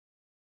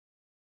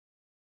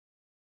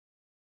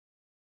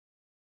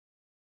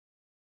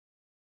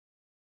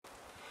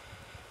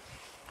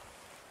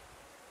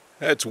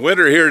It's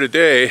winter here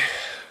today,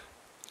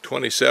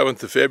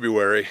 27th of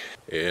February,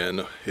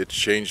 and it's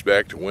changed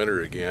back to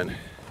winter again.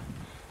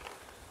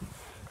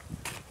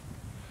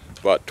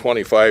 It's about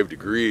 25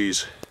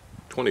 degrees,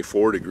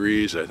 24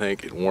 degrees I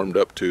think it warmed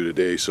up to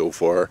today so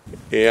far.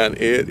 And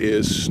it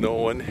is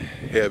snowing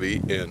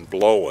heavy and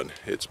blowing.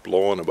 It's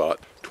blowing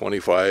about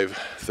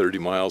 25-30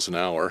 miles an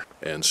hour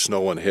and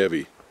snowing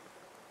heavy.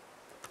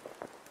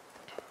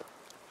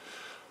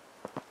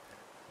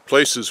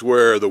 Places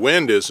where the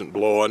wind isn't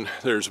blowing,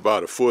 there's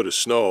about a foot of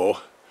snow.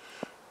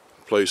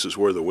 Places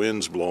where the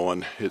wind's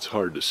blowing, it's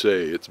hard to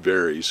say, it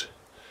varies.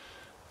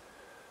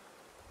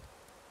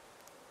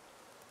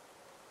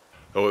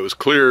 Oh, it was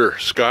clear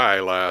sky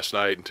last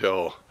night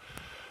until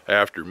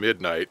after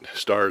midnight.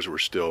 Stars were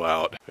still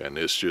out, and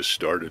this just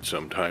started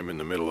sometime in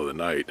the middle of the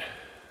night.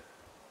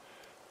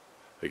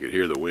 I could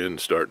hear the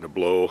wind starting to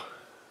blow.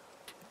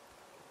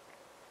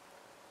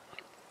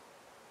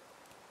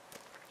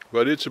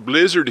 But it's a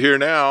blizzard here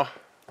now.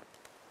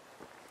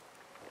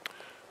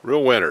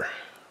 Real winter.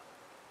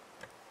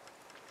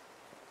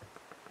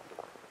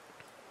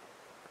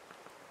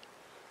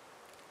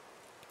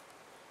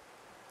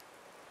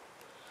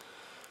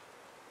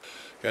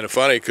 Kind of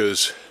funny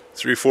because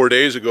 3-4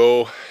 days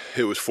ago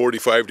it was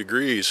 45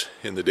 degrees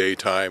in the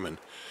daytime and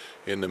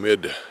in the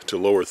mid to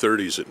lower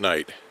 30s at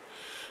night.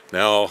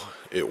 Now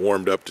it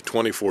warmed up to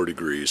 24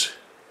 degrees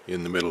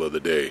in the middle of the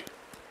day.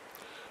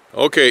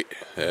 Okay,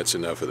 that's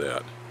enough of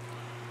that.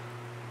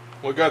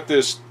 We got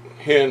this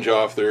hinge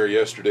off there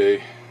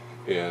yesterday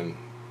and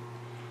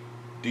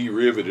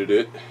de-riveted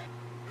it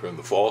from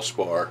the false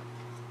spar.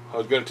 I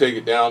was going to take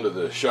it down to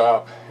the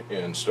shop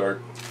and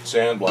start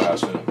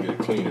sandblasting it and get it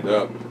cleaned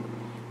up.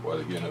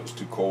 But again, it was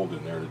too cold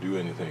in there to do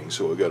anything,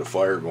 so we got a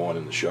fire going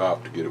in the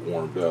shop to get it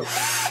warmed up.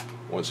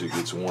 Once it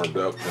gets warmed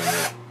up,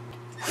 then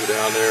we'll go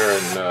down there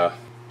and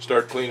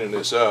start cleaning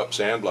this up,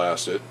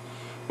 sandblast it.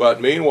 But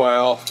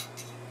meanwhile,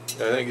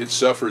 I think it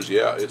suffers,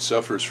 it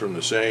suffers from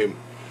the same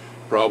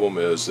problem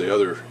as the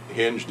other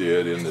hinge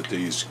did, in that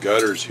these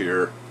gutters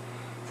here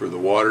for the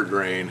water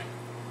drain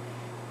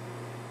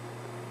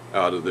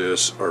out of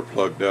this are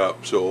plugged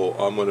up. So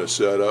I'm going to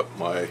set up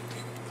my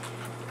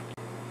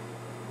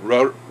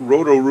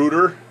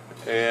roto-rooter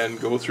and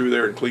go through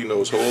there and clean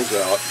those holes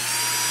out.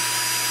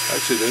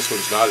 Actually, this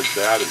one's not as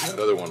bad as that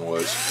other one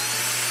was.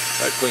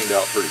 That cleaned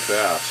out pretty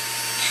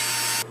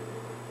fast.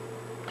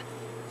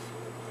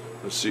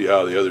 Let's see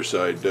how the other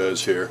side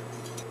does here.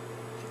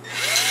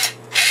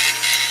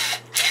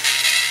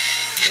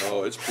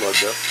 Oh, it's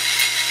plugged up.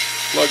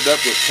 Plugged up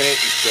with paint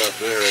and stuff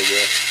there, I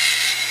guess.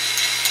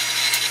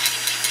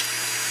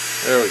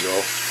 There we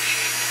go.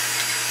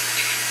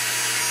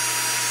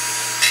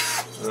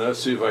 And let's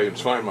see if I can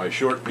find my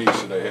short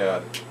piece that I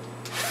had.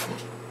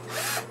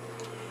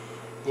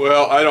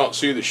 Well, I don't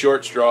see the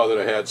short straw that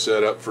I had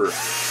set up for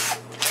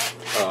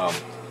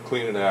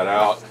cleaning that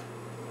out.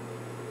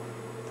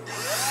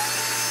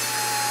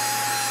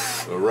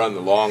 I'll run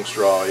the long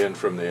straw in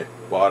from the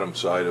bottom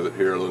side of it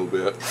here a little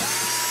bit.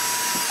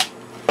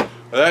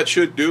 That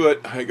should do it.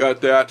 I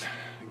got that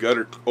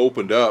gutter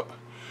opened up,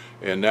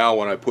 and now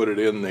when I put it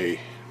in the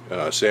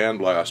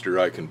sandblaster,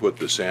 I can put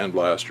the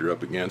sandblaster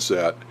up against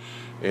that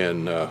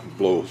and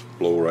blow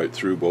right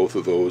through both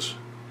of those,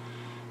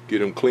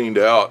 get them cleaned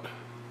out,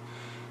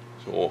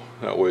 so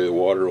that way the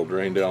water will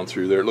drain down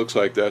through there. It looks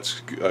like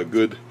that's a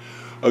good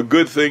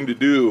thing to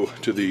do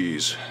to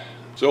these.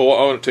 So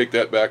I want to take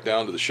that back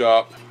down to the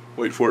shop,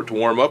 wait for it to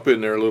warm up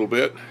in there a little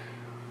bit,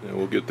 and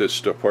we'll get this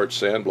part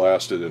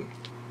sandblasted. And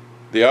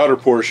the outer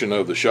portion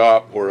of the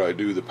shop where I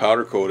do the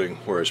powder coating,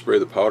 where I spray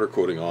the powder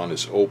coating on,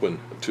 is open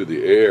to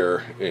the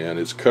air, and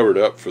it's covered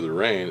up for the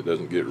rain. It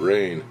doesn't get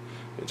rain.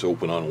 It's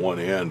open on one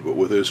end, but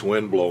with this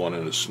wind blowing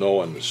and it's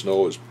snowing, the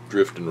snow is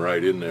drifting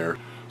right in there.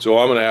 So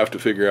I'm going to have to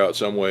figure out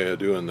some way of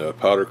doing the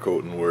powder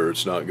coating where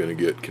it's not going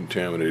to get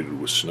contaminated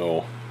with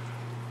snow.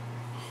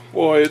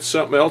 Boy, it's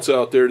something else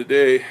out there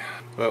today.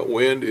 That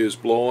wind is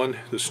blowing.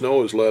 The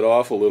snow has let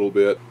off a little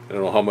bit. I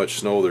don't know how much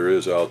snow there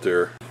is out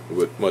there,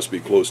 but it must be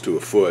close to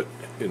a foot.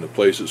 In the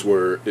places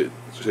where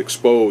it's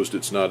exposed,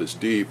 it's not as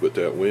deep, but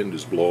that wind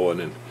is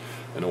blowing, and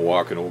I'm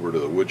walking over to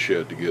the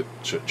woodshed to get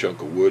a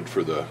chunk of wood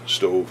for the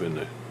stove in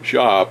the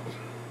shop.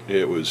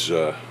 It was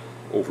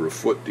over a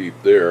foot deep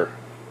there,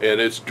 and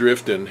it's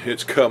drifting,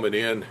 it's coming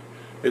in,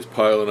 it's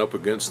piling up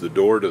against the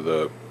door to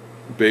the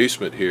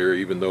basement here,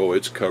 even though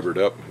it's covered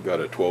up,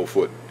 got a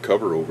 12-foot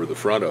cover over the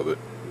front of it.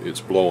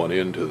 It's blowing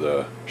into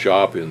the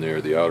shop in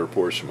there, the outer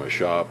portion of my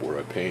shop where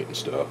I paint and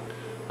stuff.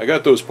 I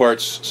got those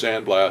parts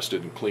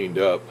sandblasted and cleaned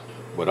up,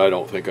 but I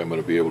don't think I'm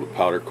going to be able to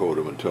powder coat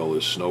them until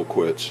this snow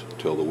quits,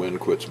 until the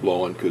wind quits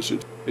blowing, because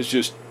it's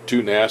just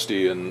too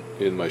nasty in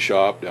my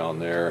shop down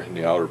there in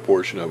the outer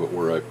portion of it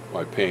where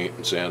I paint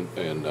and sand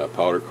and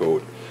powder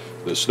coat.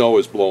 The snow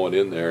is blowing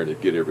in there and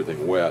it get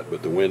everything wet,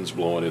 but the wind's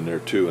blowing in there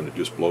too, and it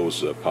just blows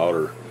the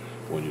powder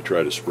when you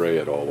try to spray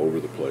it all over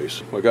the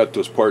place. I got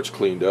those parts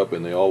cleaned up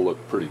and they all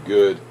look pretty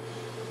good,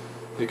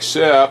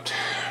 except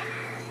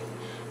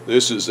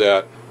this is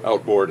that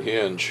outboard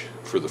hinge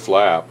for the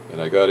flap, and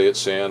I got it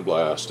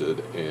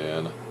sandblasted,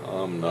 and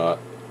I'm not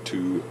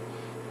too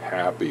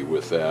happy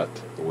with that,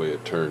 the way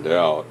it turned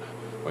out.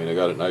 I mean, I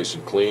got it nice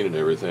and clean and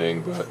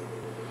everything, but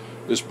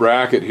this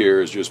bracket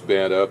here is just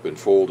bent up and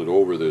folded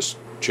over this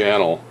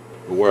channel.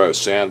 Where I was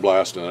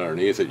sandblasting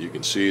underneath it, you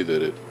can see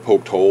that it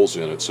poked holes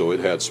in it, so it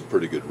had some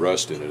pretty good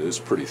rust in it. It's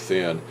pretty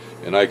thin,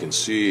 and I can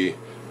see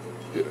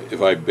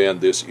if I bend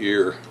this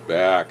ear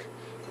back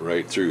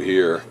right through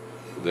here,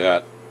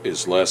 that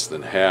is less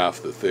than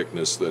half the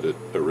thickness that it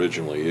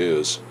originally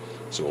is,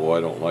 so I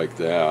don't like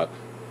that.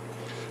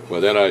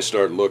 But then I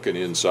start looking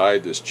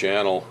inside this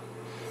channel,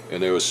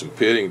 and there was some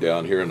pitting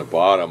down here in the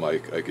bottom. I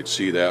could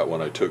see that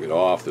when I took it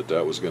off,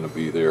 that was going to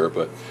be there,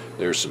 but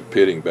there's some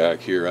pitting back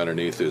here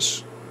underneath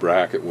this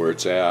bracket where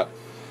it's at,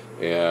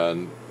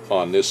 and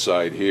on this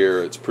side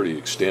here it's pretty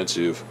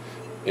extensive,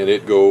 and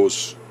it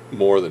goes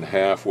more than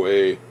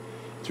halfway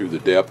through the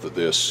depth of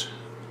this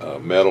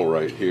metal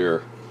right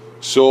here.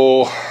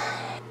 So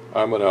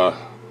I'm gonna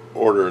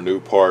order a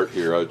new part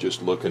here. I was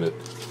just looking at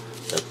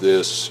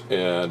this,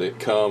 and it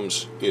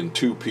comes in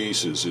two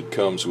pieces. It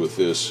comes with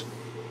this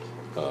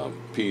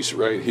piece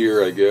right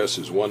here, I guess,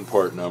 is one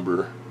part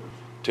number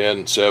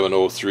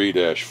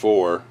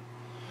 10703-4,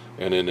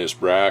 and in this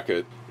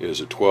bracket is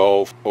a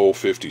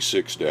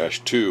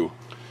 12056-2,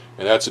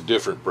 and that's a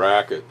different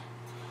bracket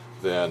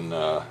than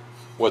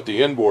what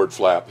the inboard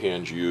flap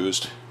hinge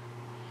used,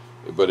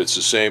 but it's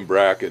the same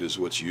bracket as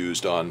what's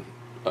used on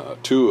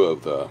two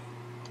of the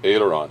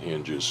aileron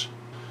hinges.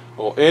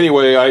 Well,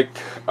 anyway,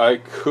 I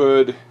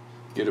could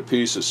get a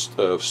piece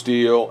of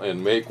steel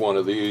and make one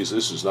of these.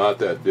 This is not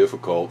that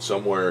difficult.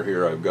 Somewhere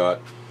here I've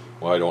got,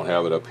 well, I don't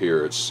have it up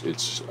here,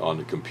 it's on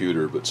the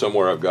computer, but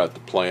somewhere I've got the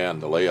plan,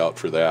 the layout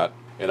for that.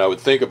 And I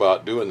would think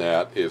about doing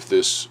that if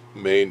this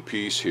main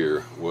piece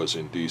here was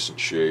in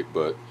decent shape,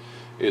 but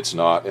it's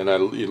not. And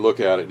you look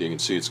at it and you can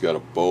see it's got a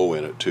bow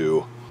in it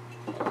too.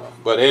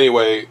 But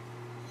anyway,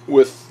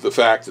 with the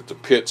fact that the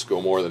pits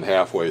go more than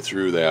halfway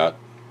through that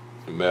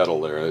metal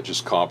there, it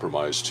just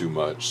compromised too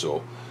much.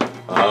 So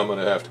I'm going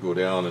to have to go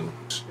down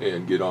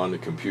and get on the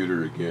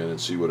computer again and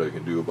see what I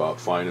can do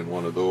about finding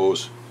one of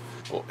those.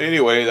 Well,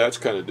 anyway, that's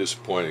kind of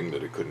disappointing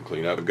that it couldn't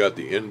clean up. I've got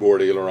the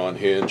inboard aileron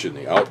hinge and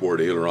the outboard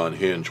aileron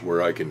hinge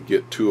where I can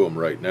get to them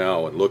right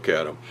now and look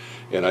at them.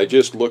 And I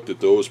just looked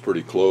at those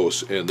pretty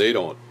close, and they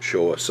don't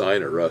show a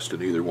sign of rust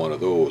in either one of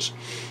those.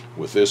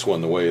 With this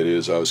one the way it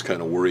is, I was kind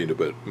of worried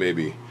about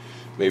maybe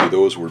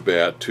those were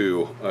bad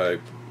too. I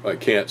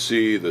can't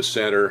see the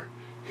center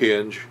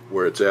hinge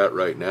where it's at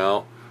right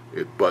now.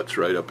 It butts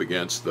right up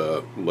against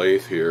the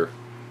lathe here,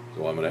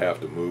 so I'm going to have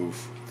to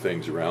move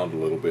things around a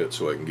little bit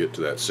so I can get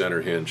to that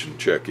center hinge and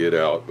check it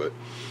out. But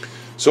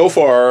so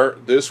far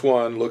this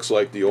one looks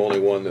like the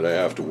only one that I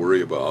have to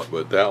worry about,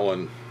 but that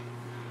one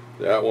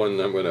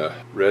I'm going to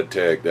red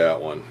tag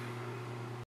that one.